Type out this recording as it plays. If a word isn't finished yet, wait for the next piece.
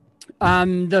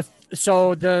The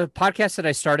podcast that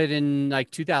I started in like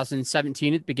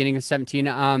 2017, at the beginning of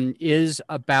 17, is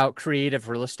about creative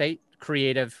real estate,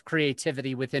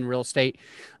 creativity within real estate.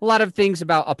 A lot of things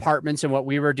about apartments and what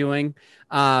we were doing.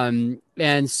 And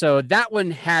so that one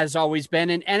has always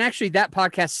been, and actually that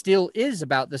podcast still is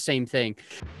about the same thing.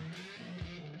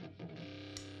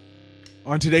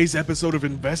 On today's episode of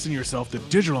Invest in Yourself, the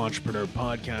Digital Entrepreneur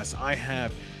Podcast, I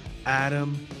have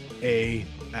Adam A.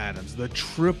 Adams, the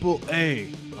triple A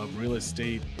of real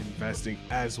estate investing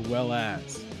as well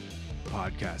as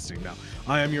podcasting. Now,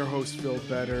 I am your host, Phil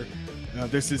Better.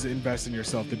 This is Invest in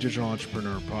Yourself, the Digital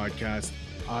Entrepreneur Podcast.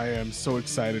 I am so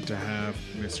excited to have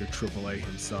Mr. Triple A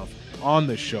himself on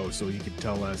the show so he can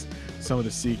tell us some of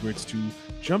the secrets to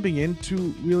jumping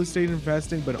into real estate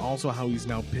investing, but also how he's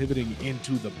now pivoting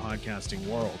into the podcasting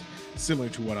world, similar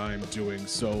to what I'm doing.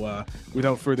 So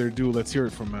without further ado, let's hear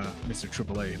it from Mr.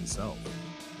 Triple A himself.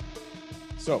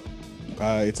 So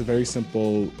it's a very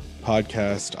simple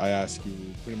podcast. I ask you,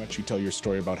 pretty much you tell your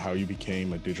story about how you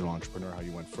became a digital entrepreneur, how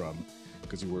you went from,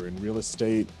 because you were in real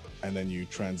estate and then you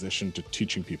transitioned to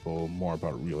teaching people more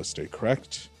about real estate,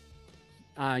 correct?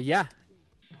 Yeah.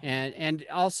 And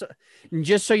also,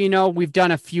 just so you know, we've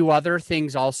done a few other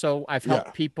things also. I've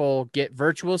helped people get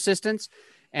virtual assistants,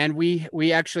 and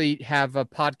we actually have a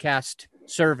podcast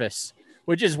service,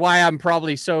 which is why I'm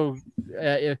probably so we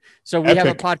Epic. Have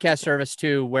a podcast service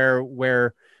too,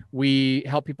 where we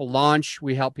help people launch,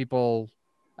 we help people,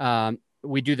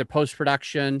 we do the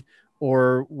post-production,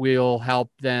 or we'll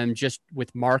help them just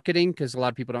with marketing, because a lot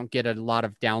of people don't get a lot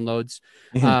of downloads.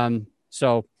 Mm-hmm.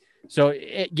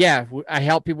 I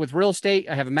help people with real estate.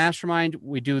 I have a mastermind.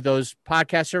 We do those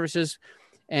podcast services,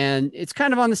 and it's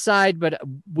kind of on the side, but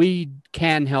we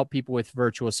can help people with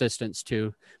virtual assistants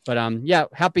too. But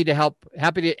happy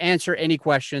to answer any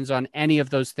questions on any of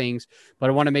those things.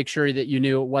 But I want to make sure that you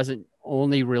knew it wasn't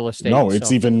only real estate. No,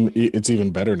 it's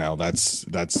even better now.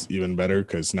 That's even better,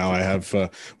 because now I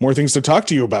have more things to talk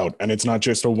to you about, and it's not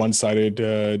just a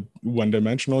one-sided,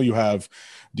 one-dimensional. You have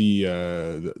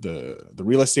the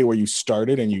real estate where you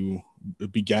started and you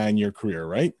began your career,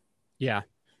 right? Yeah.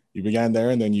 You began there,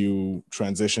 and then you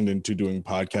transitioned into doing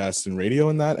podcasts and radio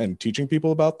and that, and teaching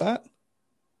people about that,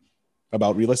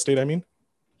 about real estate, I mean.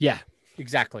 Yeah,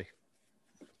 exactly.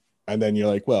 And then you're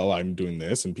like, well, I'm doing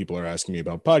this and people are asking me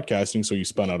about podcasting. So you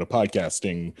spun out a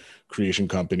podcasting creation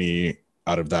company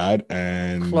out of that.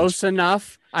 And close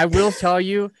enough. I will tell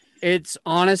you, it's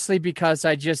honestly because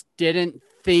I just didn't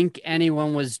think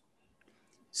anyone was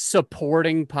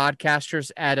supporting podcasters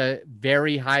at a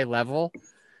very high level.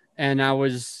 And I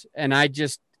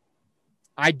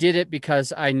did it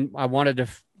because I wanted to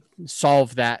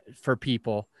solve that for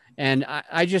people. And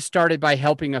I just started by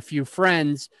helping a few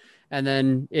friends, and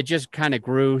then it just kind of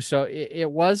grew. So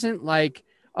it wasn't like,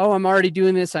 oh, I'm already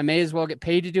doing this, I may as well get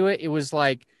paid to do it. It was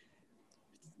like,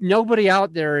 nobody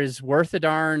out there is worth a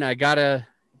darn. I gotta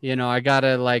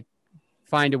like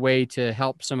find a way to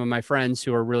help some of my friends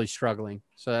who are really struggling.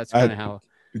 So that's kind of how.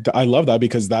 I love that,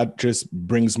 because that just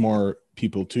brings more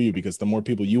people to you, because the more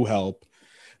people you help,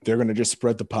 they're going to just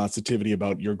spread the positivity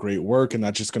about your great work. And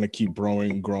that's just going to keep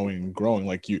growing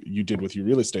like you did with your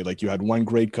real estate. Like, you had one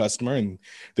great customer and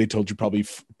they told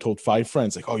 5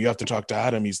 friends, like, oh, you have to talk to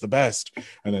Adam, he's the best.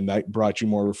 And then that brought you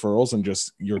more referrals, and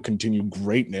just your continued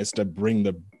greatness to bring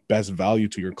the best value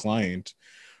to your client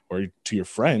or to your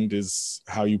friend is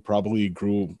how you probably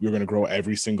grew. You're going to grow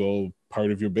every single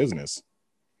part of your business.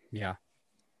 Yeah.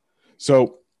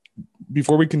 So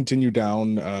before we continue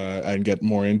down and get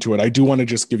more into it, I do want to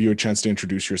just give you a chance to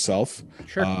introduce yourself.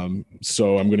 Sure.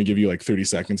 So I'm going to give you like 30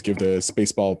 seconds, give the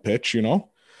Spaceball pitch,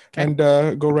 okay. And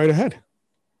go right ahead.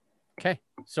 Okay.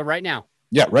 So right now.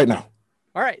 Yeah, right now.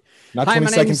 All right. Not 20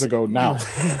 seconds ago, now.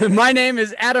 My name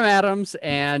is Adam Adams,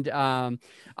 and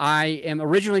I am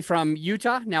originally from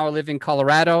Utah. Now I live in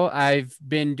Colorado. I've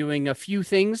been doing a few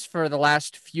things for the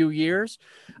last few years.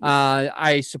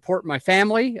 I support my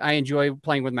family. I enjoy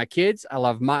playing with my kids. I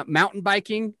love mountain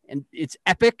biking, and it's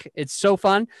epic. It's so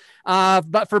fun.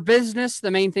 But for business, the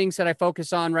main things that I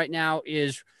focus on right now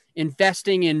is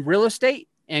investing in real estate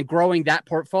and growing that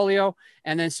portfolio,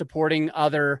 and then supporting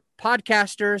other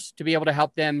podcasters to be able to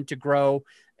help them to grow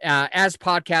as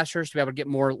podcasters, to be able to get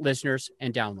more listeners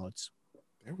and downloads.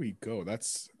 There we go.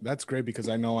 That's great, because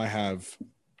I know I have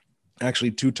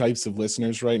actually 2 types of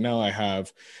listeners right now. I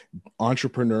have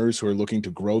entrepreneurs who are looking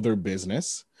to grow their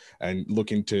business and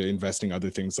looking to investing other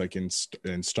things, like in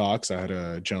stocks. I had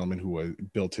a gentleman who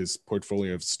built his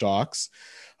portfolio of stocks,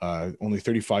 only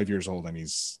 35 years old, and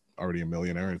he's already a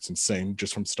millionaire. It's insane,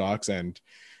 just from stocks. And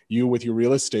you with your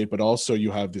real estate, but also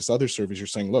you have this other service. You're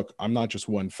saying, look, I'm not just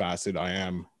one facet. I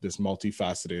am this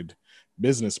multifaceted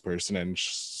business person. And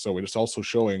so it's also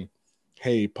showing,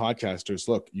 hey, podcasters,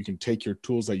 look, you can take your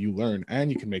tools that you learn and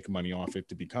you can make money off it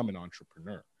to become an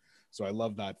entrepreneur. So I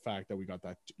love that fact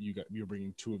that you're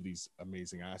bringing two of these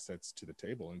amazing assets to the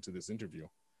table into this interview.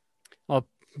 Well,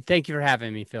 thank you for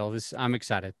having me, Phil. I'm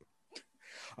excited.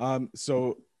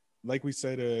 So like we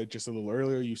said just a little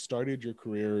earlier, you started your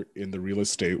career in the real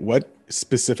estate. What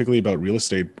specifically about real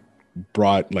estate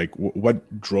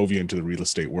what drove you into the real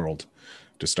estate world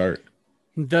to start?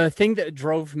 The thing that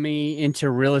drove me into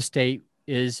real estate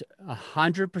is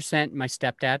 100% my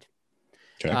stepdad.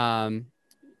 Okay.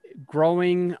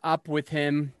 Growing up with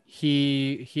him,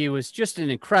 he was just an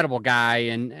incredible guy,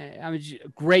 and I was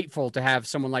grateful to have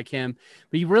someone like him.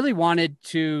 But he really wanted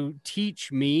to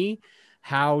teach me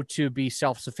how to be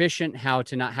self-sufficient, how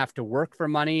to not have to work for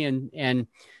money. And,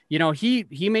 you know,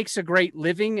 he makes a great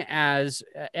living as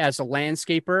a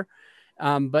landscaper.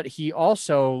 But he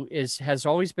also has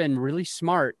always been really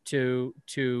smart to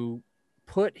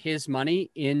put his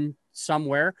money in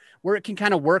somewhere where it can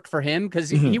kind of work for him, because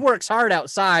he works hard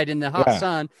outside in the hot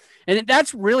sun. And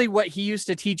that's really what he used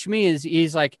to teach me. Is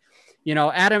he's like, you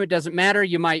know, Adam, it doesn't matter.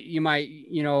 You might,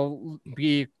 you know,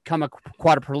 become a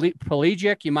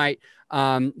quadriplegic. You might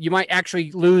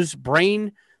actually lose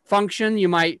brain function. You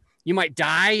might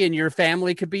die and your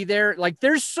family could be there. Like,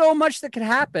 there's so much that could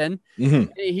happen.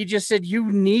 He just said, you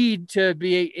need to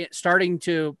be starting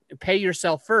to pay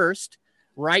yourself first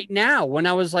right now, when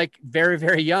I was like very,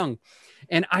 very young.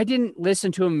 And I didn't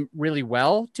listen to him really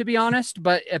well, to be honest.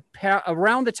 But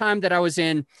around the time that I was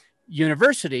in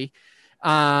university,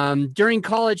 during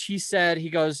college, he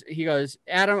goes,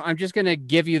 Adam, I'm just going to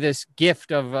give you this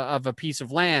gift of a piece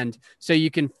of land so you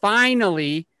can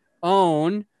finally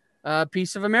own a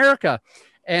piece of America.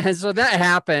 And so that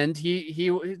happened.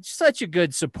 He was such a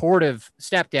good, supportive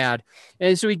stepdad.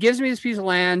 And so he gives me this piece of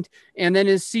land. And then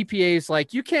his CPA is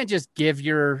like, you can't just give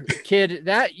your kid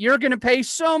that. You're going to pay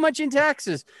so much in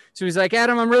taxes. So he's like,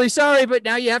 Adam, I'm really sorry, but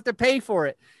now you have to pay for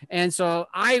it. And so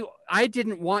I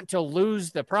didn't want to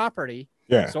lose the property.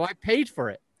 Yeah. So I paid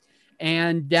for it.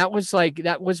 And that was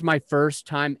my first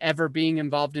time ever being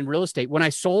involved in real estate. When I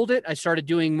sold it, I started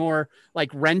doing more like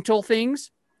rental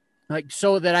things, like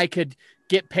so that I could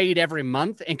get paid every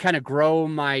month and kind of grow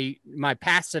my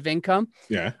passive income.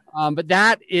 Yeah. But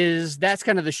that's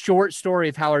kind of the short story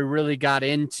of how I really got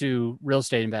into real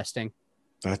estate investing.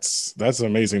 That's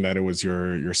amazing that it was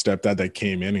your stepdad that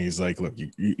came in. He's like, look,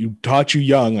 you taught you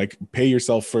young, like pay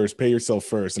yourself first.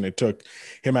 And it took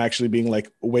him actually being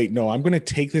like, wait, no, I'm going to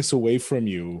take this away from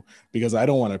you because I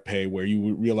don't want to pay, where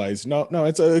you realize, no,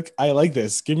 I like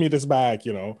this. Give me this back,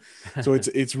 you know? So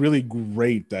it's really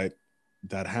great that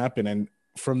happened. And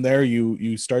from there,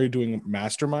 you started doing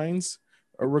masterminds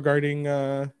regarding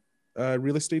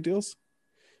real estate deals.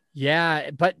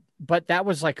 Yeah, but that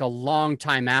was like a long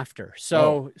time after.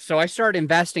 So I started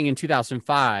investing in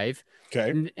 2005.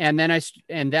 Okay. And then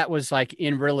that was like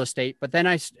in real estate. But then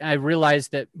I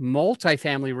realized that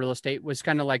multifamily real estate was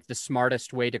kind of like the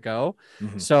smartest way to go.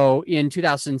 So in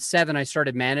 2007, I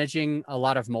started managing a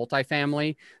lot of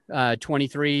multifamily,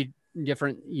 23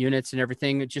 different units and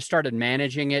everything. Just started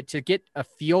managing it to get a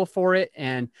feel for it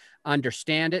and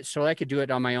understand it so I could do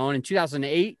it on my own. In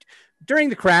 2008, during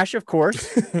the crash, of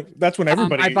course, that's when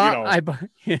everybody, I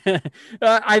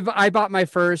bought my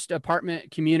first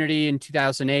apartment community in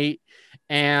 2008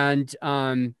 and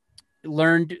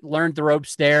learned the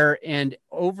ropes there. And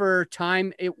over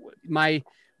time, my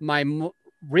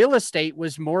real estate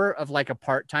was more of like a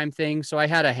part-time thing. So I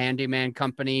had a handyman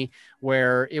company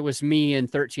where it was me and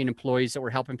 13 employees that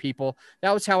were helping people.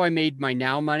 That was how I made my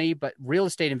now money. But real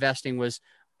estate investing was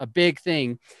a big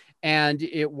thing. And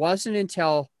it wasn't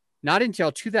not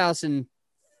until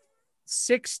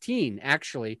 2016,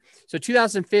 actually. So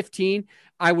 2015,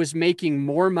 I was making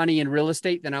more money in real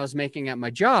estate than I was making at my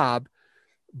job.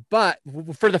 But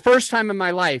for the first time in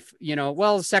my life,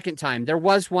 the second time, there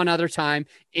was one other time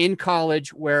in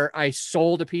college where I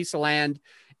sold a piece of land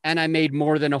and I made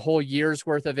more than a whole year's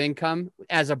worth of income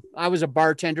I was a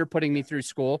bartender putting me through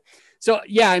school. So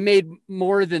yeah, I made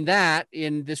more than that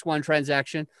in this one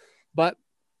transaction. But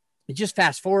just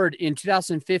fast forward in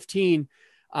 2015,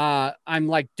 I'm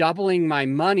like doubling my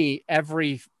money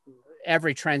every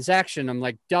transaction. I'm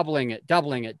like doubling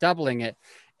it.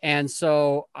 And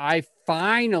so I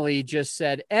finally just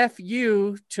said, F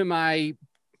you to my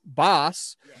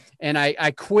boss. And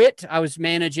I quit. I was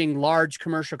managing large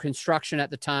commercial construction at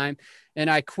the time.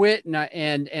 And I quit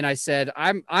and I said,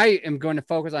 I am going to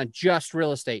focus on just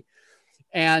real estate.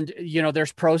 And,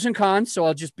 there's pros and cons. So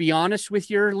I'll just be honest with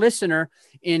your listener.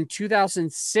 In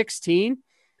 2016,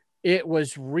 it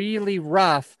was really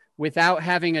rough without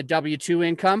having a W-2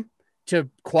 income to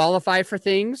qualify for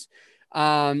things.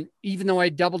 Even though I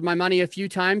doubled my money a few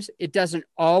times, it doesn't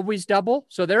always double.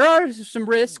 So there are some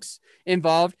risks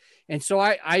involved. And so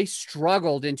I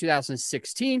struggled in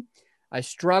 2016. I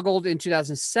struggled in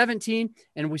 2017,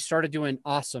 and we started doing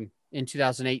awesome in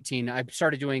 2018. I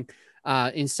started doing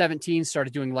in 17,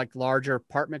 started doing like larger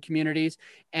apartment communities.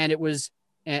 And it was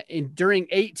during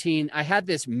 18, I had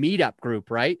this meetup group,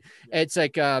 right? It's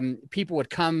like people would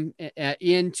come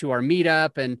into our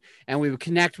meetup and we would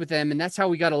connect with them. And that's how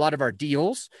we got a lot of our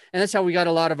deals. And that's how we got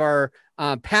a lot of our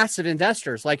passive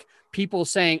investors, like people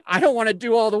saying, I don't want to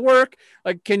do all the work.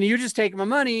 Like, can you just take my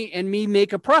money and me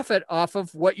make a profit off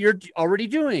of what you're already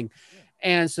doing?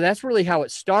 And so that's really how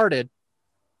it started.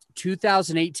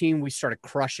 2018, we started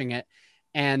crushing it.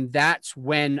 And that's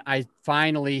when I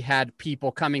finally had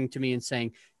people coming to me and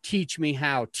saying, teach me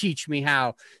how.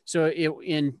 So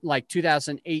in like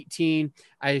 2018,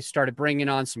 I started bringing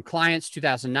on some clients.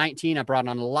 2019, I brought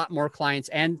on a lot more clients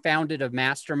and founded a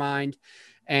mastermind.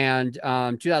 And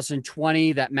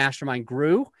 2020, that mastermind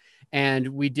grew and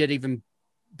we did even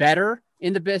better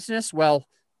in the business. Well,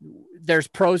 there's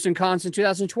pros and cons in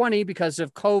 2020 because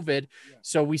of COVID.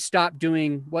 So we stopped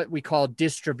doing what we call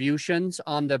distributions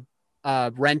on the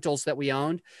rentals that we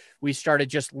owned. We started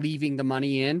just leaving the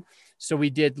money in. So we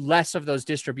did less of those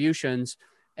distributions.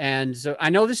 And so I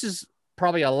know this is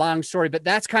probably a long story, but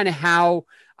that's kind of how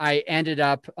I ended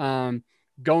up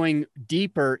going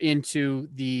deeper into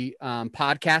the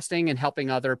podcasting and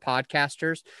helping other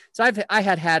podcasters. So I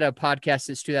had a podcast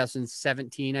since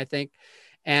 2017, I think.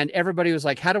 And everybody was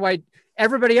like,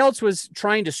 everybody else was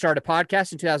trying to start a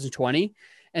podcast in 2020.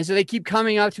 And so they keep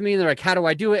coming up to me and they're like, how do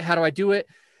I do it?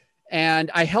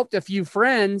 And I helped a few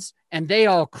friends and they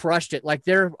all crushed it. Like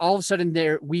all of a sudden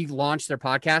we launched their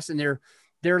podcast and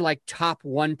they're like top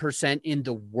 1% in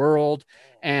the world.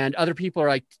 And other people are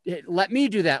like, hey, let me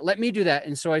do that.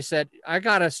 And so I said, I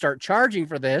got to start charging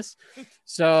for this.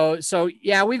 So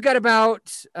yeah, we've got about,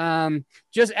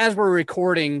 just as we're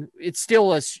recording, it's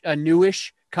still a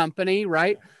newish company,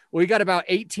 right? We got about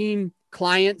 18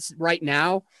 clients right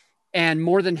now. And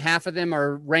more than half of them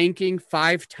are ranking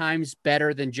 5 times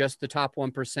better than just the top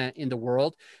 1% in the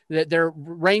world. They're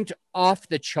ranked off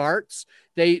the charts.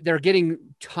 They're getting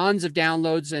tons of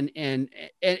downloads and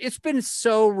it's been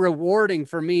so rewarding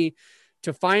for me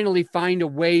to finally find a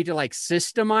way to like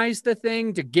systemize the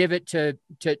thing, to give it to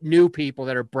new people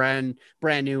that are brand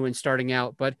new and starting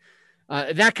out. But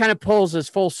that kind of pulls us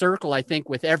full circle, I think,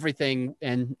 with everything.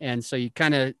 And so you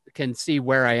kind of can see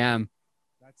where I am.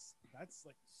 That's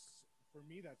like, for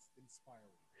me, that's inspiring.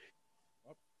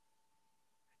 Oh.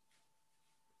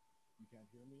 You can't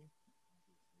hear me?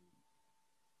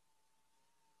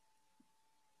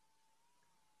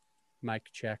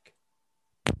 Mic check.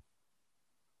 Can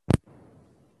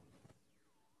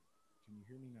you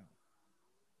hear me now?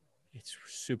 It's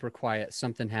super quiet.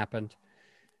 Something happened.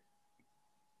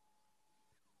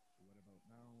 What about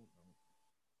now?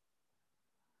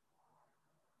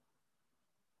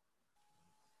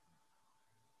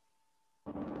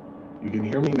 You can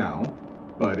hear me now,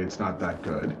 but it's not that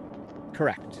good.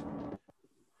 Correct.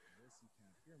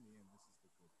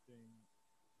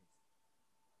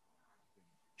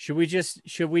 Should we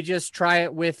just try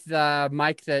it with the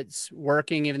mic that's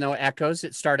working, even though it echoes?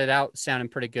 It started out sounding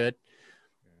pretty good.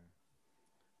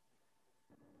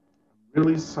 I'm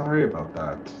really sorry about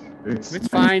that. It's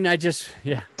fine. It's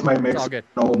my mixer, it's all good.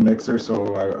 An old mixer,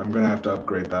 so I'm gonna have to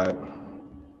upgrade that.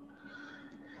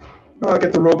 I'll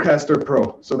get the Rodecaster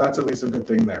Pro, so that's at least a good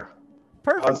thing there.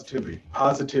 Perfect.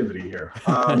 Positivity here.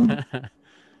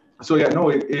 So yeah, no,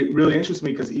 it really interests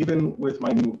me because even with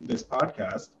this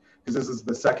podcast, because this is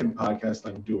the second podcast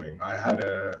I'm doing, I had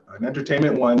an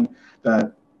entertainment one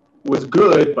that was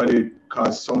good, but it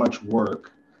caused so much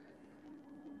work.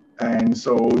 And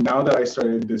so now that I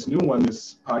started this new one,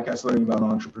 this podcast learning about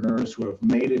entrepreneurs who have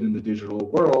made it in the digital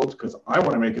world, because I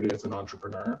want to make it as an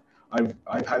entrepreneur,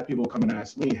 I've had people come and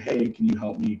ask me, hey, can you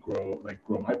help me grow my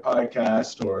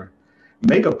podcast or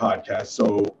make a podcast?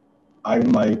 So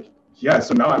I'm like, yeah.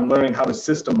 So now I'm learning how to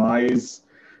systemize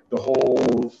the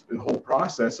whole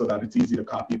process so that it's easy to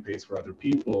copy and paste for other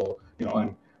people.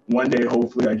 And one day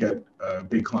hopefully I get a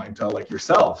big clientele like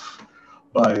yourself.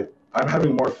 But I'm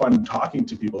having more fun talking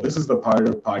to people. This is the part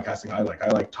of podcasting I like. I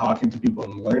like talking to people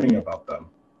and learning about them.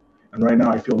 And right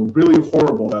now I feel really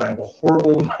horrible that I have a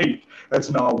horrible mic that's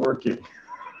not working.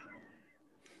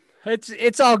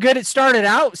 It's all good. It started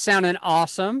out sounding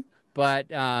awesome, but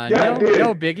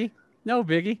no biggie.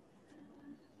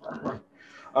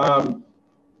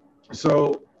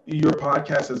 So your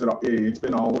podcast is it always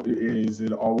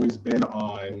been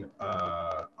on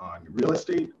real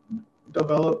estate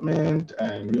development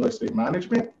and real estate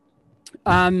management?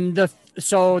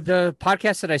 So the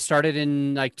podcast that I started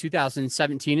in like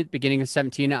 2017, at the beginning of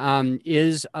 17,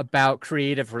 is about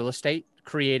creative real estate,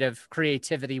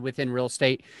 creativity within real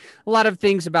estate, a lot of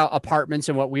things about apartments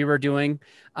and what we were doing.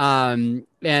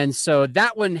 And so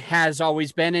that one has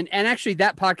always been, and actually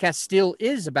that podcast still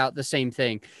is about the same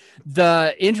thing.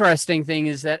 The interesting thing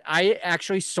is that I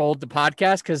actually sold the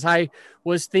podcast because I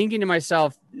was thinking to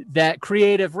myself that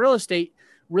creative real estate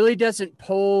really doesn't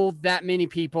pull that many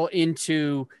people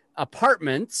into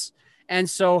apartments. And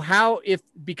so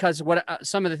because what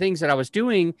some of the things that I was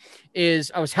doing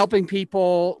is I was helping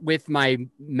people with my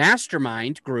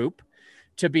mastermind group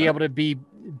to be able to be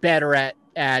better at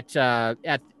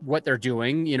what they're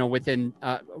doing, within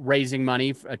raising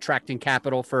money, attracting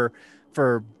capital for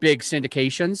big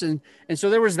syndications. And so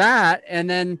there was that. And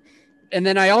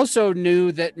then I also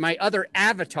knew that my other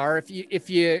avatar, if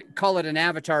you call it an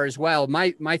avatar as well,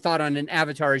 my thought on an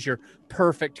avatar is your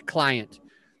perfect client.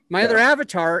 My other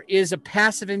avatar is a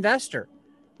passive investor,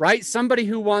 right? Somebody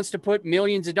who wants to put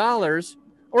millions of dollars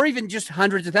or even just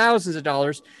hundreds of thousands of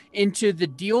dollars into the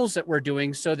deals that we're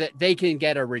doing so that they can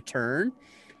get a return.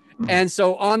 Mm-hmm. And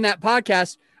so on that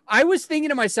podcast, I was thinking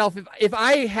to myself, if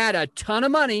I had a ton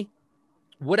of money,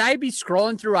 would I be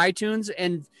scrolling through iTunes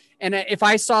and if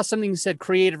I saw something that said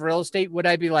creative real estate, would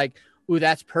I be like, ooh,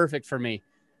 that's perfect for me?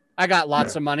 I got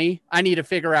lots of money. I need to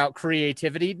figure out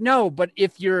creativity. No, but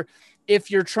if you're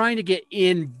trying to get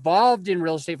involved in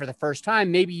real estate for the first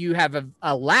time, maybe you have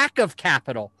a lack of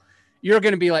capital. You're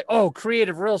going to be like, oh,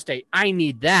 creative real estate, I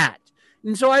need that.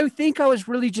 And so I think I was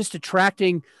really just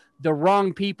attracting the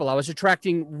wrong people. I was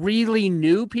attracting really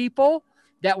new people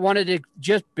that wanted to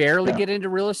just barely get into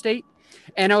real estate.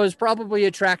 And I was probably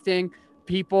attracting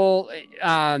people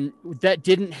that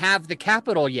didn't have the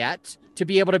capital yet to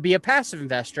be able to be a passive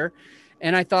investor.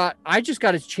 And I thought, I just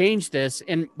got to change this.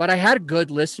 But I had a good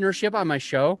listenership on my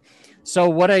show. So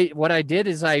what I did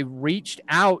is I reached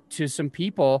out to some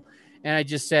people and I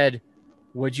just said,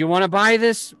 would you want to buy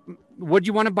this? Would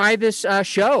you want to buy this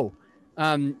show?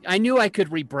 I knew I could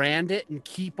rebrand it and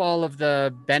keep all of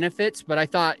the benefits, but I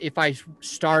thought if I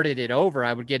started it over,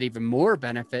 I would get even more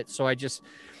benefits. So I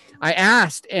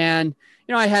asked, and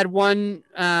I had one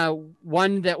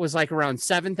that was like around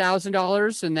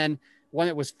 $7,000, and then one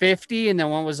that was 50, and then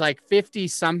one was like 50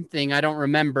 something. I don't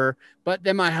remember, but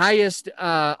then my highest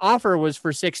offer was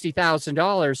for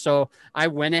 $60,000. So I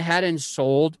went ahead and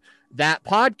sold that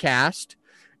podcast,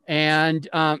 and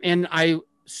I'm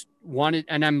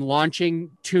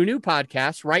launching 2 new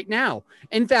podcasts right now.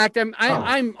 In fact,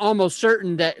 I'm almost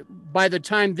certain that by the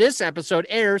time this episode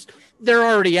airs, they're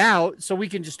already out, so we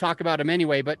can just talk about them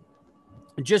anyway. But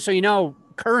just so you know,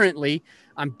 currently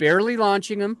I'm barely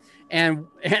launching them, and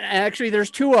actually there's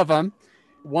 2 of them.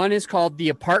 One is called The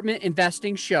Apartment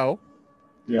Investing Show.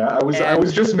 Yeah, I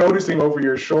was just noticing over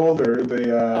your shoulder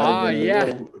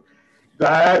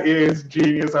that is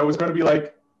genius. I was going to be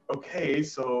like, okay,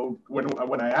 so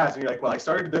when I asked, you're like, well, I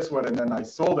started this one and then I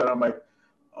sold it. I'm like,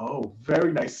 oh,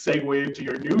 very nice segue into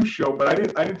your new show. But I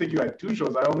didn't think you had 2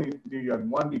 shows. I only knew you had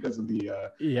one because of the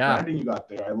branding you got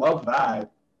there. I love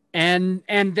that. And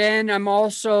then I'm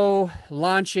also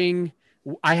launching.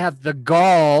 I have the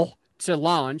gall to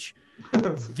launch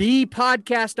the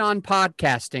podcast on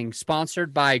podcasting,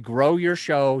 sponsored by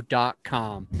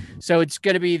growyourshow.com. So it's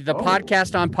going to be the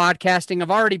podcast on podcasting.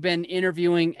 I've already been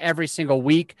interviewing every single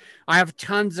week. I have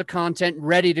tons of content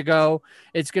ready to go.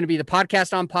 It's going to be the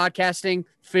podcast on podcasting.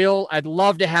 Phil, I'd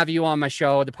love to have you on my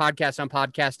show, the podcast on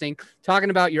podcasting, talking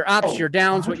about your ups, your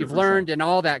downs, 100%. What you've learned and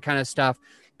all that kind of stuff,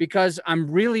 because I'm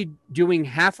really doing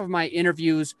half of my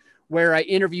interviews where I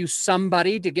interview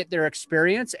somebody to get their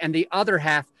experience, and the other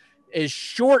half is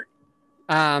short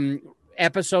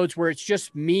episodes where it's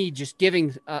just me just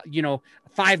giving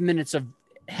 5 minutes of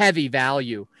heavy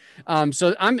value.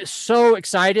 So I'm so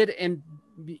excited, and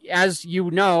as you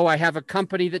know, I have a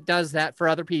company that does that for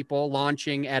other people,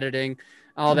 launching, editing,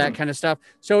 all that kind of stuff.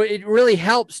 So it really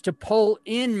helps to pull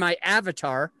in my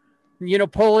avatar,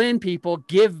 pull in people,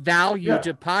 give value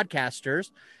to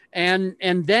podcasters, and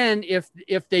then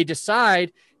if they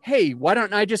decide, hey, why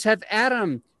don't I just have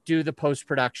Adam do the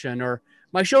post-production, or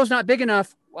my show's not big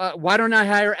enough, why don't I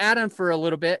hire Adam for a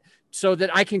little bit so that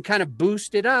I can kind of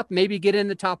boost it up, maybe get in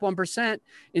the top 1%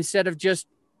 instead of just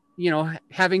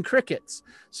having crickets.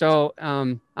 So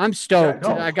I'm stoked.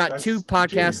 I got 2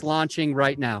 podcasts launching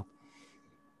right now.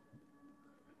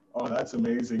 Oh, that's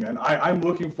amazing. And I'm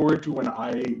looking forward to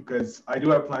because I do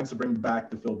have plans to bring back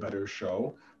the Feel Better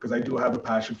show, because I do have a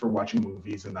passion for watching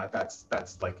movies, and that's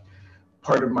like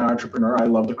part of my entrepreneur. I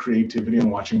love the creativity,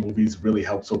 and watching movies really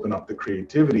helps open up the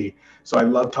creativity. So I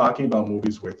love talking about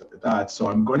movies with that. So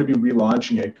I'm going to be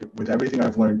relaunching it with everything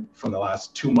I've learned from the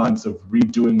last 2 months of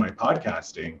redoing my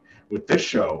podcasting with this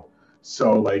show.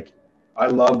 So like, I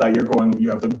love that you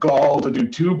have the gall to do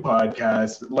 2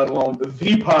 podcasts, let alone the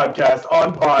podcast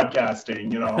on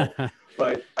podcasting,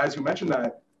 But as you mentioned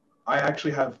that, I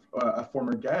actually have a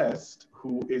former guest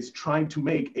who is trying to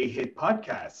make a hit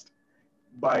podcast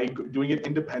by doing it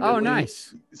independently. Oh,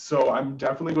 nice. So I'm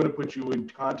definitely going to put you in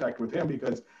contact with him,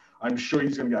 because I'm sure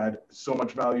he's going to add so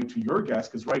much value to your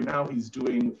guest, because right now he's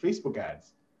doing Facebook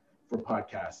ads for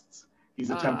podcasts. He's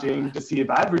attempting to see if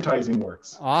advertising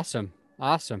works. Awesome.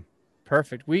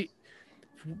 Perfect. We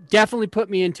definitely put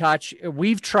me in touch.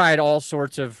 We've tried all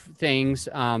sorts of things,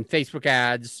 Facebook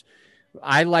ads.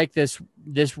 I like this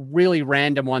really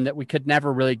random one that we could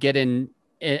never really get in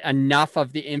enough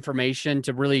of the information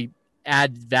to really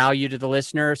add value to the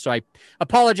listener. So I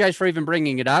apologize for even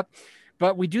bringing it up,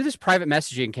 but we do this private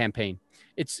messaging campaign.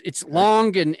 It's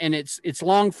long and it's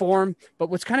long form, but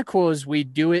what's kind of cool is we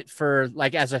do it for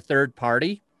like as a third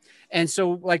party. And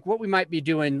so like what we might be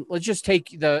doing, let's just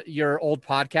take your old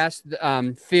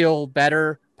podcast, Feel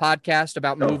Better podcast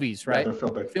about movies, right?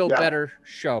 Feel Better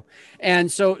show. And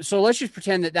so let's just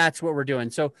pretend that that's what we're doing.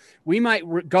 So we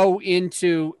might go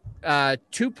into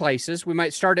 2 places. We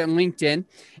might start on LinkedIn,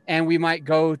 and we might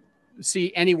go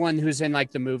see anyone who's in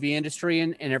like the movie industry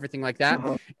and everything like that.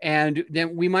 Uh-huh. And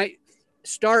then we might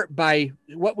start by,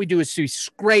 what we do is to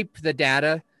scrape the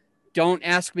data. Don't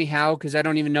ask me how, because I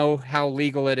don't even know how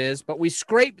legal it is, but we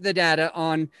scrape the data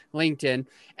on LinkedIn,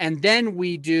 and then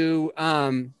we do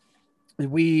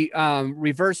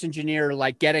reverse engineer,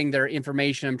 like getting their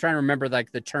information. I'm trying to remember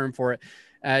like the term for it.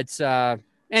 It's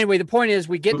anyway, the point is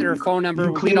we get their phone number.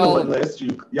 You clean the list.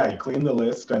 You clean the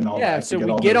list and all that. Yeah, so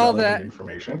we get all that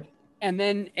information. And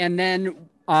then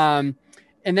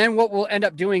what we'll end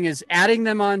up doing is adding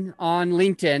them on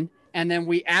LinkedIn, and then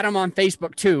we add them on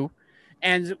Facebook too.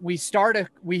 And we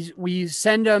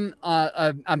send them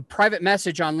a private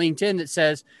message on LinkedIn that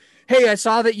says, "Hey, I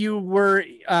saw that you were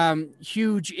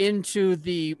huge into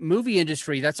the movie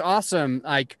industry. That's awesome.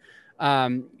 Like,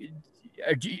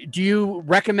 do you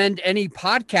recommend any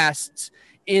podcasts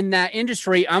in that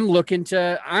industry? I'm looking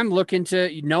to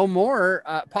know more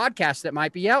podcasts that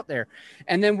might be out there."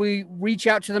 And then we reach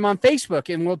out to them on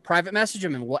Facebook, and we'll private message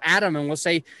them, and we'll add them, and we'll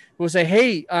say,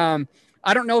 "Hey,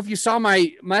 I don't know if you saw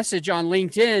my message on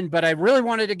LinkedIn, but I really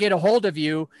wanted to get a hold of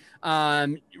you.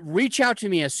 Reach out to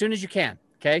me as soon as you can."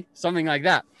 Okay. Something like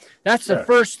that. That's the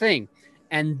first thing.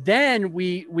 And then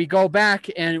we go back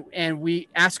and we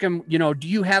ask them, do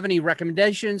you have any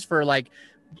recommendations for like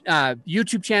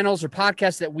YouTube channels or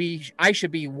podcasts that I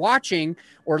should be watching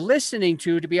or listening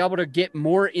to be able to get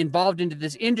more involved into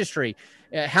this industry?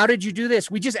 How did you do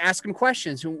this? We just ask them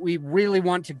questions. We really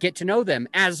want to get to know them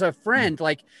as a friend,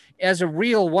 like as a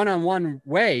real one-on-one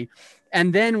way.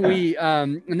 And then we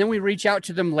reach out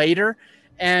to them later,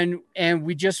 and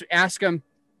we just ask them,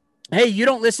 "Hey, you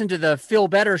don't listen to the Feel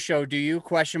Better show, do you? ?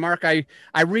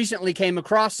 I recently came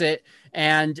across it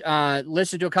and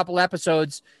listened to a couple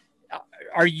episodes.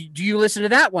 Do you listen to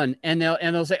that one?" And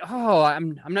they'll say, "Oh,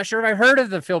 I'm not sure if I heard of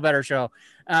the Feel Better show."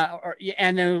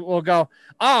 And then we'll go,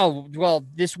 "Oh, well,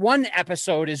 this one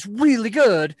episode is really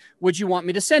good. Would you want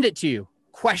me to send it to you? ?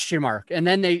 And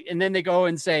then they go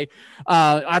and say,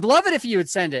 "I'd love it if you would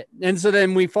send it." And so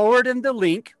then we forward them the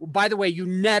link. By the way, you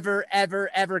never, ever,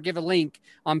 ever give a link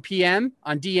on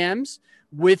DMs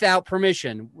without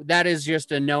permission. That is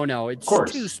just a no-no. It's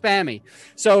too spammy.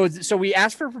 So we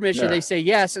ask for permission. They say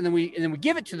yes, and then we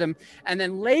give it to them. And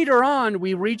then later on,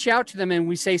 we reach out to them and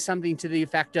we say something to the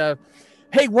effect of,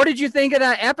 "Hey, what did you think of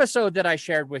that episode that I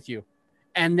shared with you?"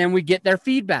 And then we get their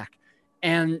feedback.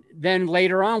 And then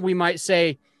later on, we might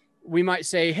say,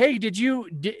 "Hey,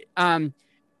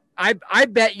 I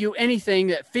bet you anything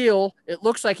that Phil, it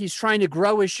looks like he's trying to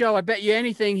grow his show. I bet you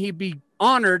anything he'd be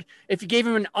honored if you gave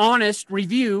him an honest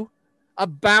review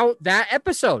about that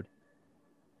episode."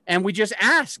 And we just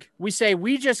ask. We say,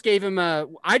 I just gave him a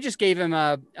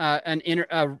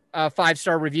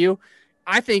 5-star review.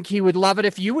 I think he would love it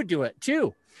if you would do it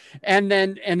too. And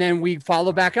then we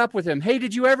follow back up with him. "Hey,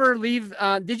 did you ever leave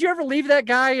that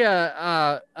guy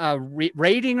a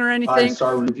rating or anything?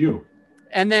 5-star review."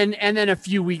 And then a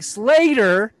few weeks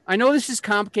later, I know this is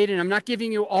complicated. I'm not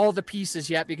giving you all the pieces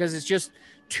yet because it's just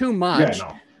too much. Yeah,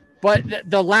 no. But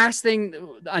the last thing,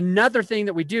 another thing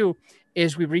that we do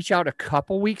is we reach out a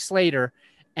couple weeks later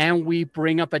and we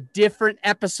bring up a different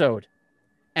episode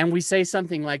and we say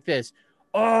something like this.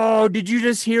 Oh, did you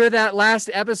just hear that last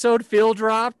episode Phil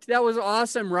dropped? That was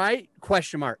awesome, right?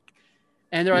 Question mark.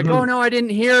 And they're like, oh, no, I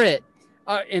didn't hear it.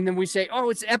 And then we say, oh,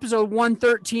 it's episode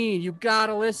 113. You got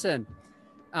to listen.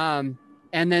 And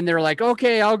then they're like,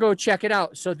 okay, I'll go check it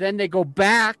out. So then they go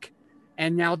back,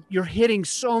 and now you're hitting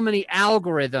so many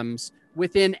algorithms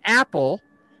within Apple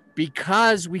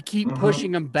because we keep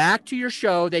pushing them back to your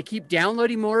show. They keep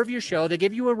downloading more of your show. They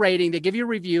give you a rating. They give you a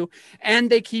review, and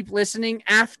they keep listening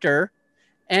after.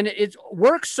 And it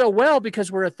works so well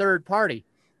because we're a third party.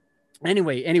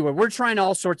 Anyway, we're trying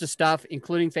all sorts of stuff,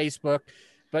 including Facebook.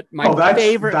 But my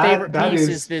favorite piece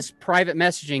is this private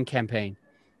messaging campaign.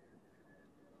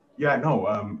 Yeah,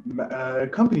 no,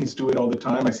 companies do it all the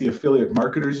time. I see affiliate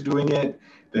marketers doing it.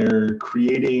 They're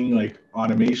creating like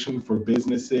automation for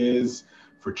businesses,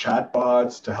 for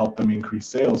chatbots to help them increase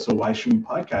sales. So why shouldn't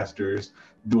podcasters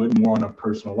do it more on a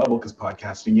personal level? Because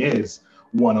podcasting is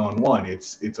one-on-one.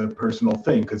 It's a personal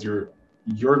thing because you're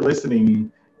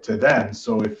listening to them.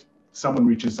 So if someone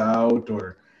reaches out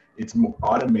or it's more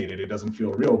automated, it doesn't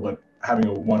feel real. But having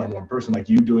a one-on-one person like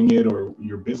you doing it, or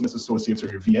your business associates or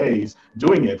your VAs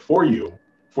doing it for you,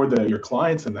 for your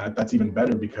clients, and that's even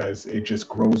better because it just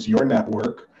grows your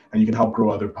network and you can help grow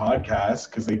other podcasts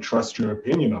because they trust your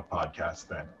opinion of podcasts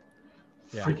then.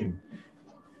 Yeah. Freaking.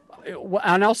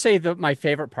 And I'll say that my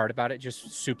favorite part about it,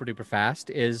 just super duper fast,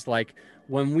 is like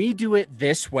when we do it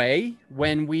this way,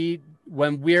 when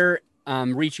we're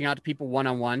reaching out to people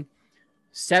one-on-one,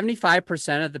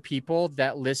 75% of the people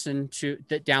that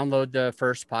download the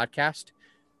first podcast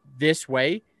this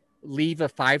way leave a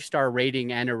 5-star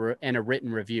rating and a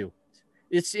written review.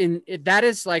 That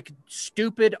is like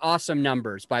stupid awesome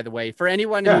numbers, by the way, for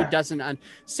anyone who doesn't.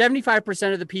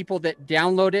 75% of the people that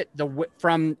download it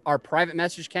from our private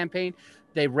message campaign,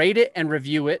 they rate it and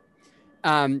review it.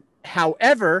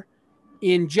 However,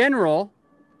 in general,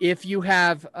 if you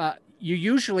have you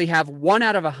usually have 1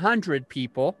 out of 100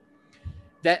 people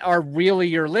that are really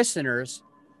your listeners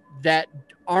that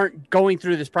aren't going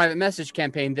through this private message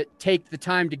campaign that take the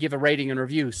time to give a rating and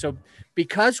review. So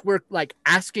because we're like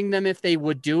asking them if they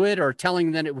would do it or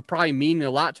telling them it would probably mean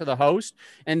a lot to the host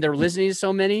and they're listening to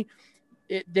so many,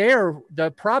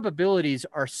 the probabilities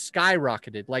are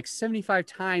skyrocketed, like 75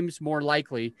 times more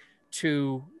likely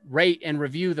to rate and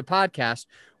review the podcast,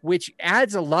 which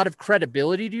adds a lot of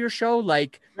credibility to your show.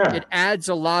 Like it adds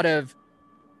a lot of,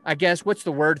 I guess, what's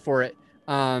the word for it?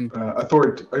 It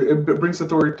brings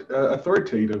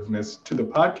authoritativeness to the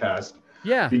podcast.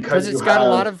 Yeah, because it's got a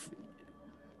lot of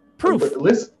proof.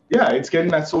 It's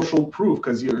getting that social proof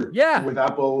because with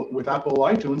Apple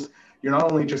iTunes, you're not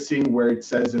only just seeing where it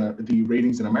says the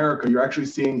ratings in America, you're actually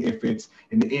seeing if it's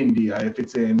in India, if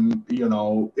it's in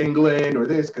England or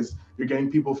this, because you're getting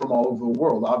people from all over the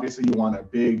world. Obviously, you want a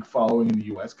big following in the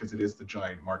U.S. because it is the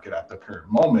giant market at the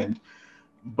current moment.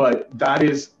 But that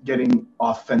is getting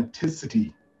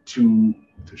authenticity to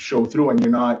show through, and you're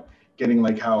not getting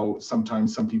like how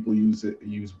sometimes some people use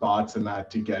bots and that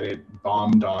to get it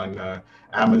bombed on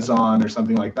Amazon or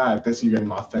something like that. This, you're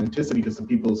getting authenticity because the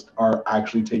people are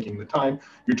actually taking the time.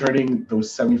 You're turning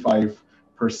those 75%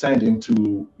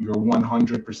 into your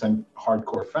 100%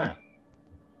 hardcore fan.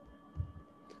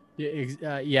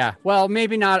 Yeah. Well,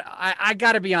 maybe not. I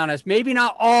got to be honest. Maybe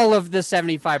not all of the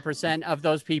 75% of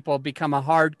those people become a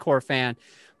hardcore fan,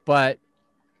 but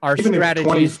our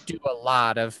strategies do a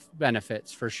lot of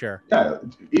benefits for sure. Yeah.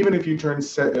 Even if you turn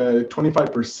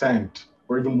 25%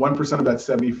 or even 1% of that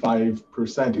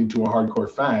 75% into a hardcore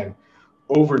fan,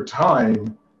 over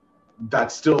time,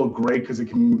 that's still great because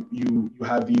you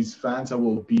have these fans that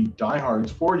will be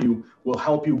diehards for you, will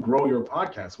help you grow your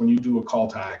podcast. When you do a call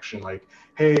to action, like,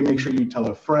 hey, make sure you tell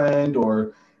a friend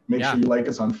or make sure you like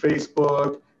us on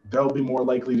Facebook, they'll be more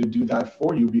likely to do that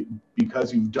for you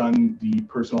because you've done the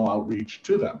personal outreach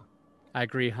to them. I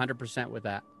agree 100% with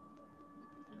that.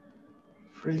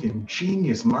 Freaking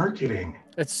genius marketing.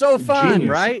 It's so fun,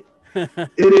 right? It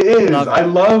is. I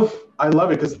love it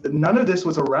because none of this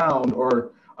was around,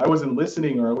 or I wasn't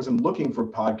listening, or I wasn't looking for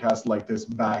podcasts like this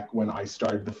back when I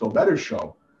started the Phil Better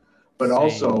Show. But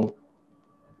also,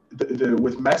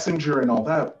 with Messenger and all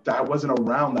that wasn't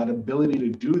around. That ability to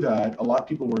do that, a lot of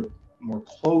people were more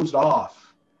closed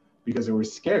off because they were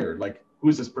scared. Like,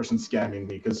 who's this person scamming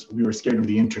me? Because we were scared of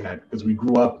the internet, because we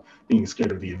grew up being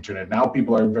scared of the internet. Now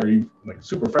people are very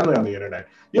super friendly on the internet.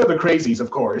 You have the crazies, of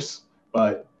course,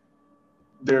 but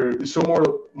they're so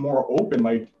more open.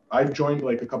 Like, I've joined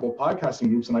like a couple of podcasting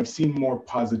groups and I've seen more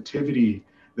positivity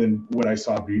than what I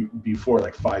saw before,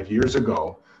 like 5 years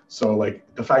ago. So like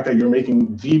the fact that you're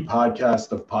making the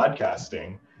podcast of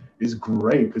podcasting is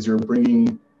great because you're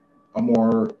bringing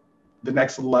the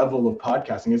next level of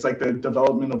podcasting. It's like the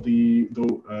development of the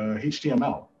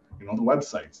HTML, the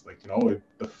websites. Like,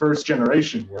 the first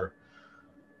generation were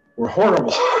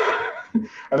horrible.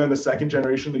 And then the second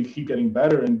generation, they keep getting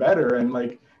better and better. And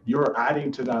like, you're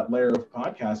adding to that layer of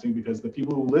podcasting because the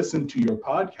people who listen to your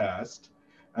podcast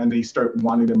and they start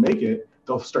wanting to make it,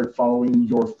 they'll start following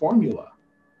your formula.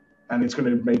 And they're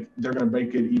going to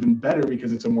make it even better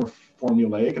because it's a more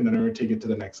formulaic, and then they're going to take it to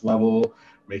the next level,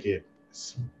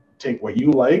 take what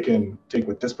you like and take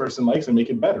what this person likes and make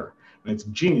it better. And it's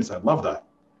genius. I love that.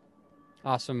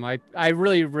 Awesome. I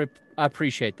really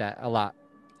appreciate that a lot.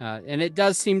 And it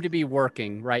does seem to be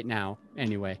working right now.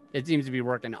 Anyway, it seems to be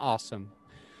working awesome.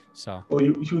 So, well,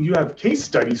 you have case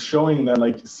studies showing that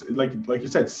like you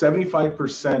said,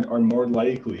 75% are more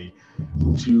likely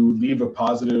to leave a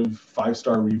positive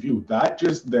 5-star review. That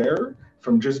just there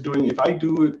from just doing, if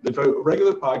a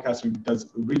regular podcaster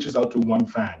reaches out to one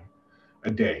fan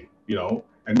a day,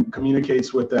 and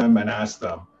communicates with them and asks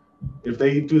them, if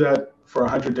they do that for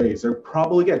 100 days, they'll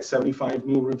probably get 75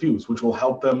 new reviews, which will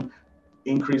help them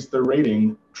increase their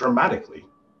rating dramatically.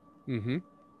 Mm-hmm.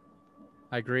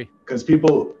 I agree. Because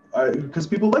people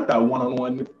like that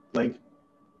one-on-one like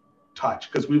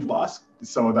touch, because we've lost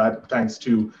some of that thanks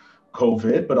to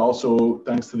COVID, but also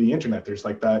thanks to the internet. There's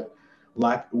like that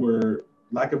lack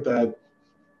of that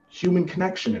human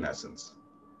connection in essence,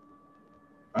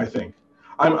 I think.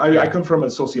 I come from a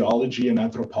sociology and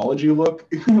anthropology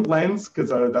lens, because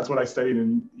that's what I studied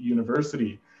in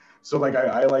university. So like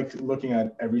I like looking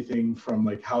at everything from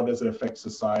like, how does it affect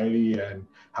society and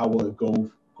how will it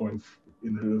going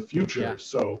into the future. Yeah.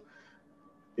 So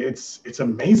it's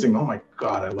amazing. Oh my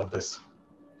God, I love this.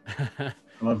 I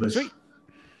love this. Sweet.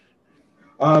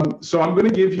 So I'm going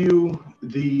to give you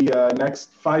the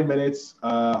next 5 minutes.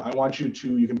 I want you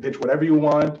can pitch whatever you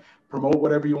want, promote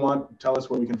whatever you want. Tell us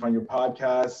where we can find your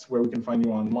podcasts, where we can find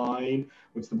you online.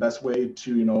 What's the best way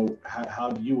to,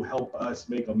 how do you help us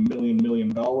make $1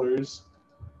 million?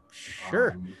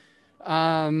 Sure.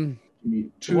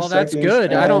 Well, that's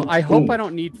good. I hope I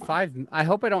don't need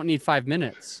 5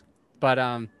 minutes, but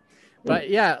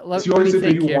yeah, it's yours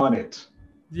if you want it.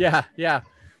 Yeah.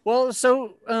 Well,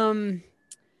 so,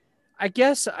 I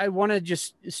guess I want to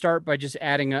just start by just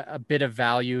adding a bit of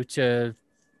value to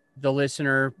the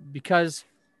listener, because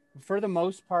for the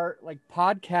most part, like,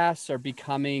 podcasts are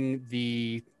becoming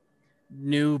the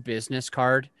new business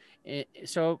card.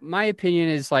 So my opinion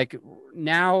is, like,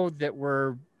 now that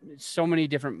so many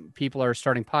different people are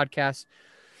starting podcasts,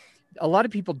 a lot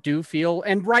of people do feel,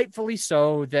 and rightfully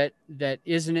so, that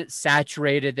isn't it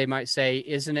saturated? They might say,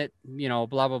 isn't it, blah,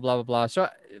 blah, blah, blah, blah. So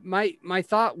my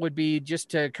thought would be just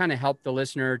to kind of help the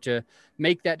listener to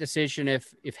make that decision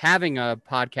if having a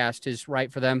podcast is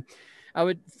right for them. I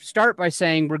would start by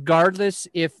saying, regardless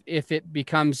if it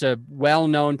becomes a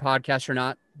well-known podcast or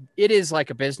not, it is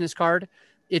like a business card.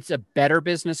 It's a better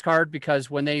business card, because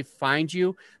when they find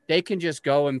you, they can just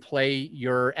go and play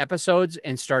your episodes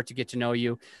and start to get to know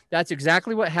you. That's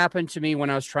exactly what happened to me when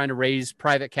I was trying to raise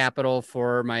private capital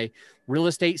for my real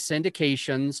estate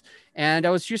syndications. And I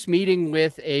was just meeting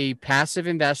with a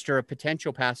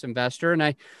potential passive investor. And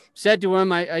I said to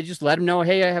him, I just let him know,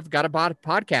 hey, I have got a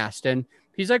podcast. And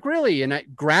he's like, really? And I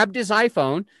grabbed his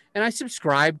iPhone and I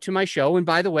subscribed to my show. And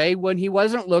by the way, when he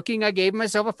wasn't looking, I gave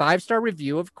myself a 5-star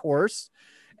review, of course.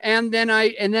 And then I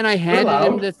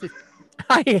handed him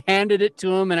I handed it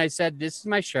to him and I said, this is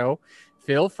my show.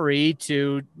 Feel free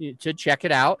to check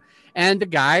it out. And the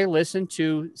guy listened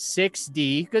to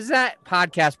 6D, because that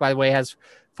podcast, by the way, has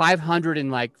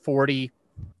 540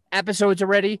 episodes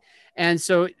already. And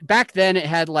so back then it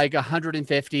had like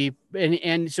 150.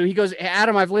 And so he goes,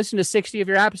 Adam, I've listened to 60 of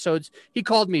your episodes. He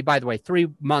called me, by the way, 3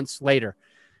 months later,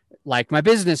 like my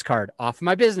business card, off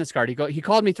my business card. He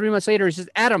called me 3 months later. He says,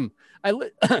 Adam, I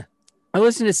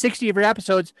listened to 60 of your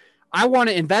episodes. I want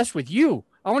to invest with you.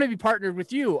 I want to be partnered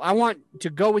with you. I want to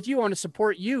go with you. I want to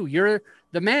support you. You're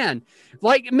the man.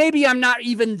 Like, maybe I'm not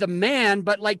even the man,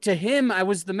 but like, to him, I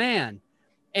was the man.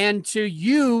 And to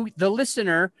you, the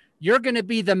listener, you're going to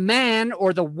be the man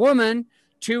or the woman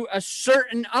to a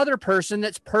certain other person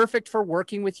that's perfect for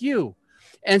working with you.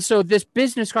 And so this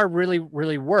business card really,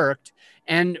 really worked.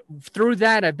 And through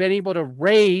that, I've been able to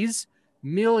raise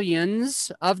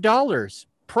millions of dollars,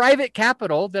 private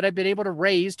capital that I've been able to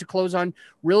raise to close on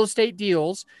real estate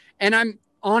deals. And I'm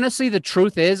honestly, the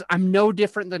truth is, I'm no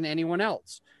different than anyone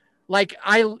else. Like,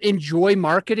 I enjoy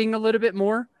marketing a little bit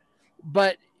more,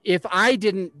 but if I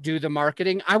didn't do the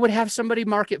marketing, I would have somebody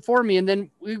market for me, and then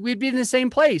we'd be in the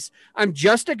same place. I'm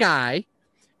just a guy,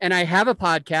 and I have a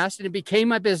podcast, and it became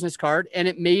my business card, and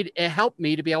it helped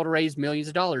me to be able to raise millions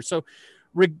of dollars. So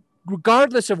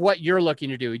regardless of what you're looking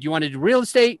to do you want to do real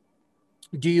estate?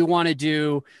 Do you want to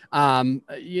do,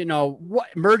 what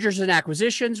mergers and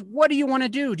acquisitions? What do you want to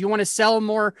do? Do you want to sell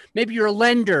more? Maybe you're a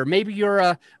lender. Maybe you're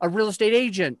a real estate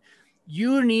agent.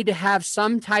 You need to have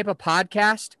some type of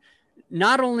podcast,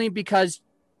 not only because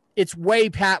it's way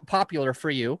popular for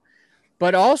you,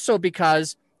 but also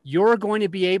because you're going to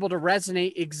be able to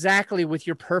resonate exactly with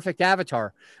your perfect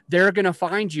avatar. They're going to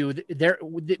find you there.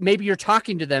 Maybe you're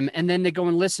talking to them and then they go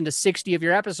and listen to 60 of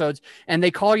your episodes and they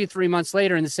call you 3 months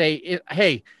later and they say,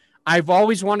 hey, I've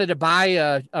always wanted to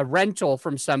buy a rental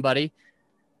from somebody.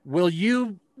 Will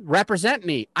you represent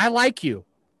me? I like you.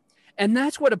 And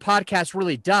that's what a podcast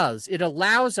really does. It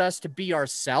allows us to be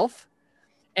ourselves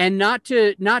and not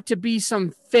to be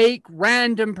some fake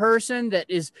random person that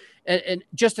is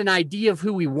just an idea of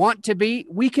who we want to be.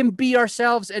 We can be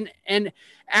ourselves. And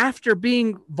after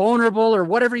being vulnerable or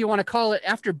whatever you want to call it,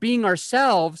 after being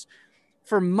ourselves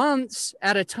for months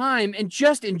at a time and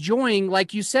just enjoying,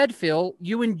 like you said, Phil,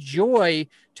 you enjoy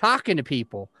talking to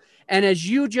people. And as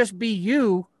you just be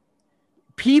you,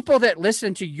 people that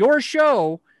listen to your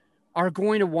show are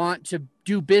going to want to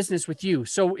do business with you.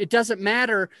 So it doesn't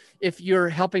matter if you're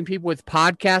helping people with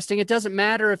podcasting. It doesn't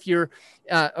matter if you're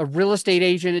a real estate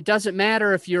agent. It doesn't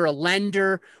matter if you're a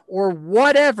lender or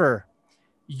whatever.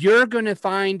 You're going to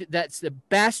find that's the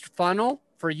best funnel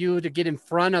for you to get in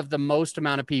front of the most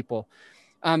amount of people.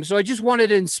 So I just wanted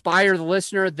to inspire the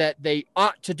listener that they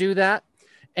ought to do that.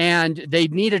 And they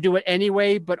need to do it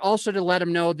anyway, but also to let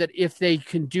them know that if they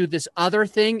can do this other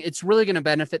thing, it's really going to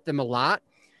benefit them a lot.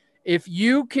 If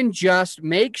you can just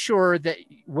make sure that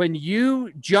when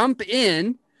you jump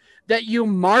in, that you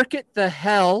market the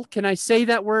hell. Can I say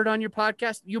that word on your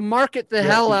podcast? You market the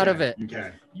hell out of it. You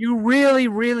can. You really,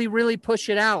 really, really push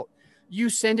it out. You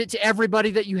send it to everybody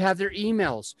that you have their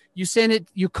emails.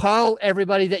 You call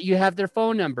everybody that you have their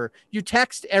phone number. You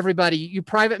text everybody. You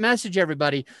private message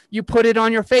everybody. You put it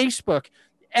on your Facebook,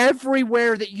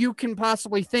 everywhere that you can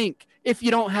possibly think if you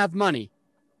don't have money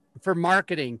for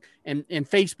marketing and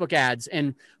Facebook ads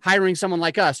and hiring someone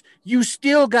like us. You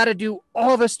still got to do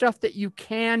all the stuff that you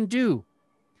can do,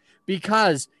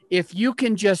 because if you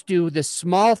can just do the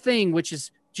small thing, which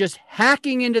is just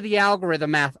hacking into the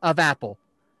algorithm of Apple,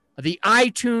 the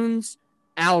iTunes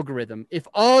algorithm, if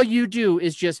all you do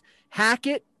is just hack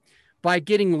it by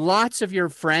getting lots of your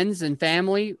friends and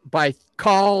family by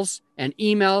calls and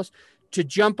emails to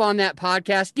jump on that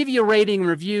podcast, give you a rating and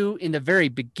review in the very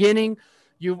beginning,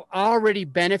 you've already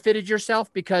benefited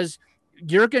yourself, because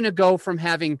you're going to go from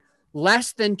having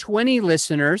less than 20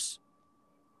 listeners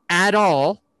at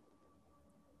all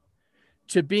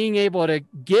to being able to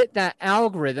get that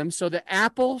algorithm so that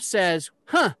Apple says,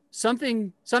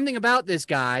 something about this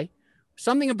guy,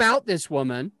 something about this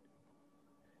woman.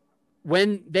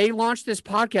 When they launch this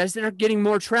podcast, they're getting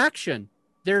more traction.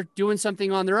 They're doing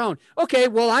something on their own. Okay,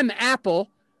 well, I'm Apple.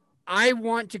 I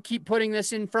want to keep putting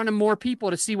this in front of more people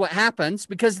to see what happens,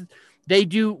 because they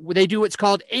do what's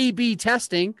called A/B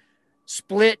testing,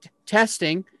 split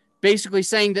testing, basically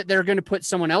saying that they're going to put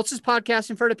someone else's podcast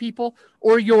in front of people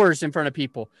or yours in front of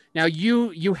people. Now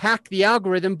you hack the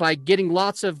algorithm by getting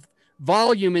lots of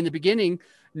volume in the beginning.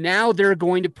 Now they're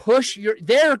going to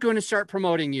they're going to start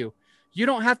promoting you. You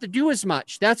don't have to do as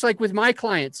much. That's like with my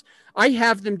clients. I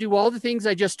have them do all the things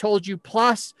I just told you,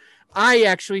 plus I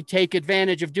actually take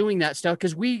advantage of doing that stuff,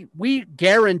 because we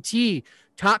guarantee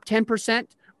top 10%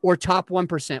 or top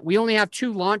 1%. We only have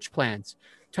 2 launch plans,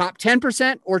 top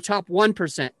 10% or top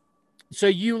 1%. So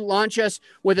you launch us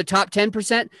with a top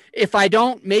 10%. If I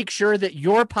don't make sure that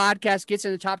your podcast gets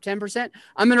in the top 10%,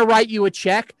 I'm going to write you a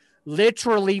check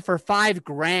literally for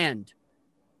 $5,000.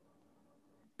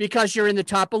 Because you're in the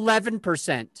top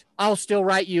 11%, I'll still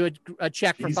write you a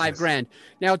check for $5,000.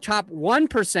 Now, top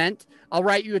 1%, I'll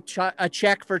write you a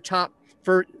check for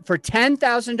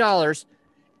 $10,000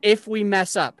 if we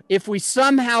mess up, if we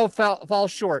somehow fall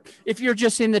short. If you're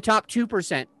just in the top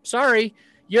 2%, sorry,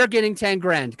 you're getting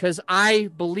 $10,000, because I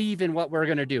believe in what we're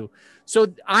going to do.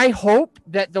 So I hope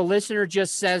that the listener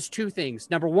just says 2 things.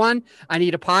 Number 1, I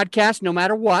need a podcast no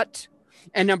matter what.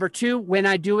 And number 2, when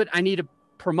I do it, I need to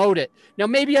promote it. Now,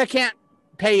 maybe I can't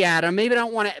pay Adam. Maybe I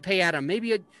don't want to pay Adam.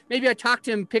 Maybe I talk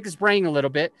to him, pick his brain a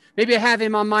little bit. Maybe I have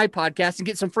him on my podcast and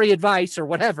get some free advice or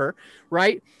whatever,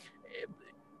 right?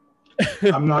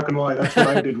 I'm not going to lie. That's what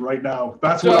I did right now.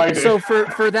 What I did. So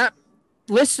for that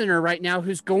listener right now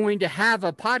who's going to have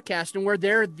a podcast and where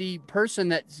they're the person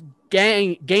that's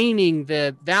gaining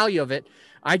the value of it,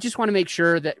 I just want to make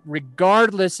sure that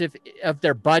regardless of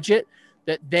their budget,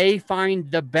 that they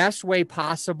find the best way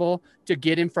possible to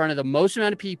get in front of the most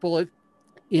amount of people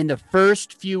in the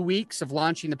first few weeks of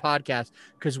launching the podcast.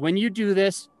 Because when you do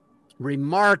this,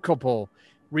 remarkable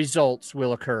results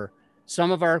will occur.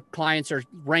 Some of our clients are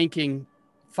ranking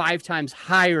 5 times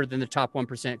higher than the top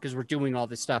 1% because we're doing all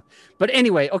this stuff. But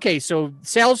anyway, okay, so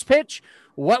sales pitch,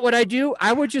 what would I do?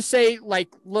 I would just say, like,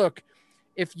 look,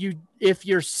 if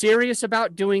you're serious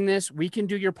about doing this, we can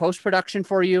do your post-production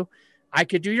for you. I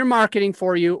could do your marketing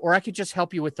for you, or I could just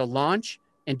help you with the launch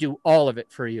and do all of it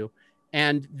for you.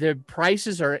 And the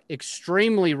prices are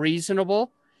extremely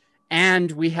reasonable.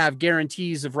 And we have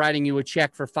guarantees of writing you a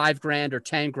check for $5,000 or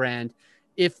 $10,000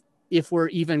 if we're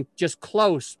even just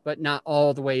close, but not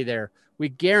all the way there. We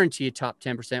guarantee a top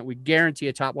 10%. We guarantee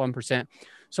a top 1%.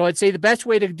 So I'd say the best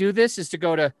way to do this is to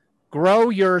go to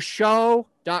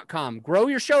growyourshow.com.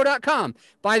 Growyourshow.com.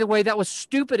 By the way, that was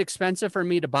stupid expensive for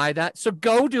me to buy that. So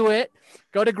go do it.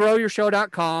 Go to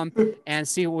growyourshow.com and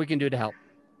see what we can do to help.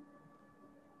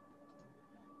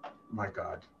 My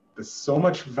God. There's so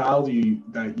much value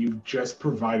that you've just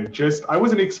provided. I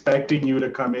wasn't expecting you to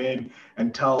come in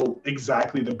and tell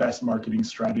exactly the best marketing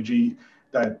strategy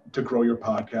to grow your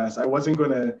podcast. I wasn't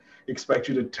going to expect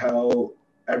you to tell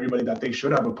everybody that they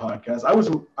should have a podcast. I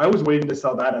was waiting to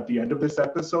sell that at the end of this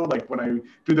episode. Like when I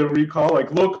do the recall, like,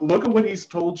 look at what he's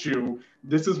told you.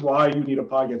 This is why you need a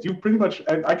podcast. You pretty much,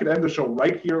 I could end the show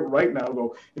right here, right now,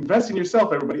 go invest in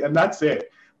yourself, everybody. And that's it.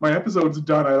 My episode's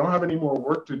done. I don't have any more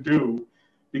work to do,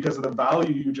 because of the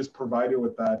value you just provided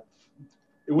with that.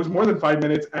 It was more than 5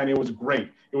 minutes, and it was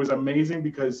great. It was amazing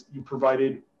because you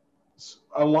provided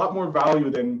a lot more value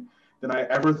than I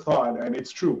ever thought. And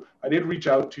it's true. I did reach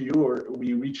out to you, or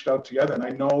we reached out together, and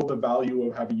I know the value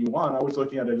of having you on. I was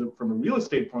looking at it from a real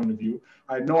estate point of view.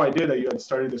 I had no idea that you had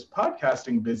started this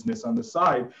podcasting business on the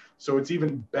side. So it's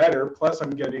even better. Plus I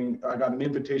got an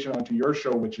invitation onto your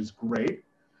show, which is great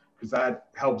because that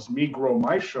helps me grow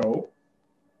my show.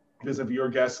 Because if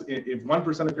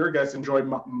 1% of your guests enjoy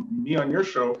me on your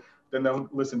show, then they'll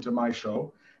listen to my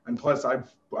show. And plus, I'm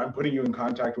putting you in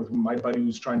contact with my buddy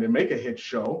who's trying to make a hit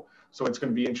show. So it's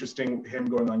going to be interesting, him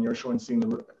going on your show and seeing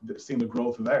the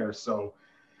growth there. So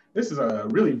this is a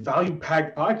really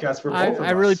value-packed podcast for both of us.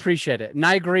 I really appreciate it. And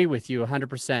I agree with you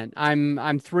 100%.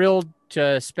 I'm thrilled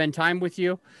to spend time with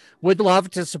you. Would love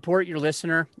to support your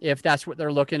listener if that's what they're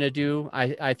looking to do.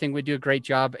 I think we do a great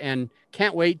job, and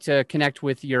can't wait to connect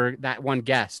with that one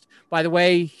guest. By the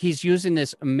way, he's using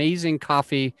this amazing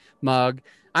coffee mug.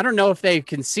 I don't know if they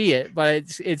can see it,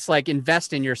 but it's like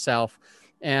invest in yourself,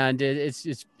 and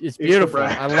it's beautiful.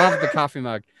 I love the coffee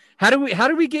mug. How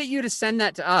do we get you to send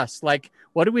that to us? Like,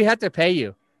 what do we have to pay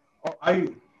you?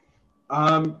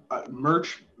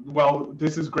 Merch. Well,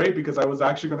 this is great because I was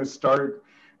actually going to start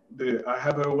I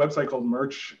have a website called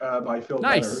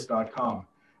merchbyphilbetter.com.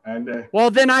 And well,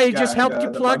 then I just helped you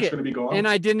plug it, and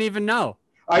I didn't even know.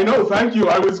 I know. Thank you.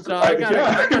 I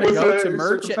gotta go to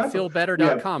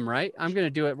merch@philbetter.com, right? I'm going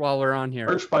to do it while we're on here.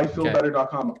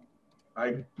 Merchbyphilbetter.com.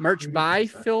 Merch by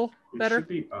Phil Better? It should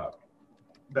be up.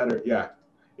 Better, yeah.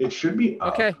 It should be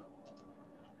up. Okay.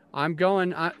 I'm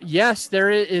going. Yes,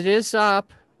 it is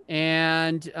up.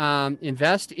 And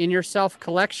invest in yourself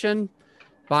collection.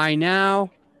 Buy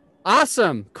now.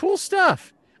 Awesome. Cool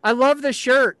stuff. I love the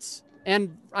shirts.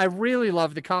 And I really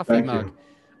love the coffee mug. You.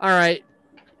 All right.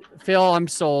 Phil, I'm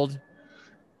sold.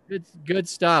 Good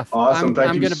stuff. Awesome.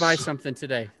 I'm going to buy something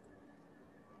today.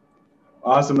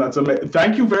 Awesome. That's amazing.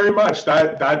 Thank you very much.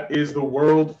 That is the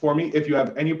world for me. If you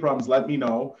have any problems, let me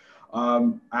know.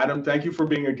 Adam, thank you for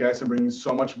being a guest and bringing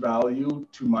so much value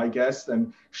to my guests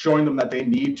and showing them that they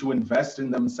need to invest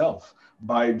in themselves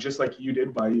by, just like you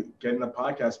did, by getting a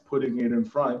podcast, putting it in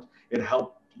front. It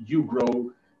helped you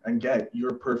grow and get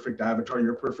your perfect avatar,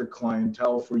 your perfect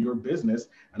clientele for your business.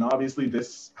 And obviously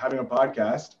having a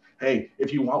podcast, hey,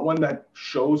 if you want one that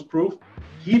shows proof,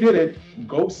 he did it.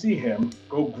 Go see him.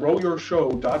 Go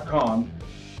growyourshow.com.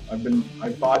 I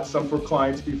bought some for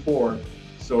clients before.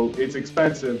 So it's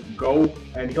expensive. Go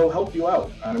and he'll help you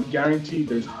out. And I'm guaranteed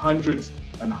there's hundreds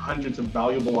and hundreds of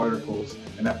valuable articles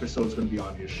and episodes going to be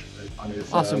on his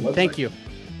awesome. Website. Thank you.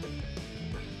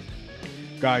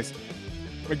 Guys,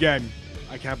 again,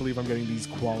 I can't believe I'm getting these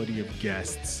quality of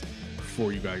guests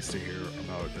for you guys to hear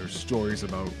about their stories,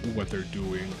 about what they're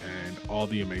doing, and all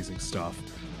the amazing stuff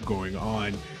going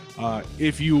on.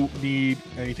 If you need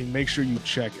anything, make sure you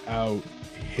check out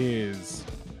his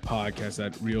podcast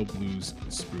at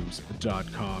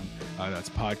realbluesspruce.com. That's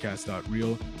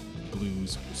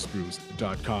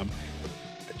podcast.realbluesspruce.com.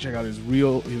 Check out his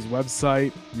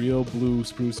website,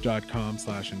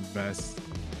 realbluespruce.com/invest.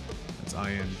 That's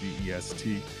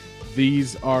INVEST.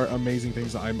 These are amazing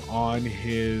things. I'm on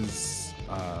his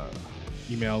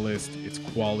email list. It's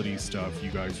quality stuff.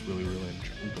 You guys really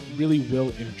will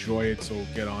enjoy it. So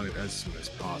get on it as soon as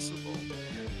possible.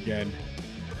 Again,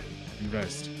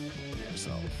 invest in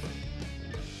yourself.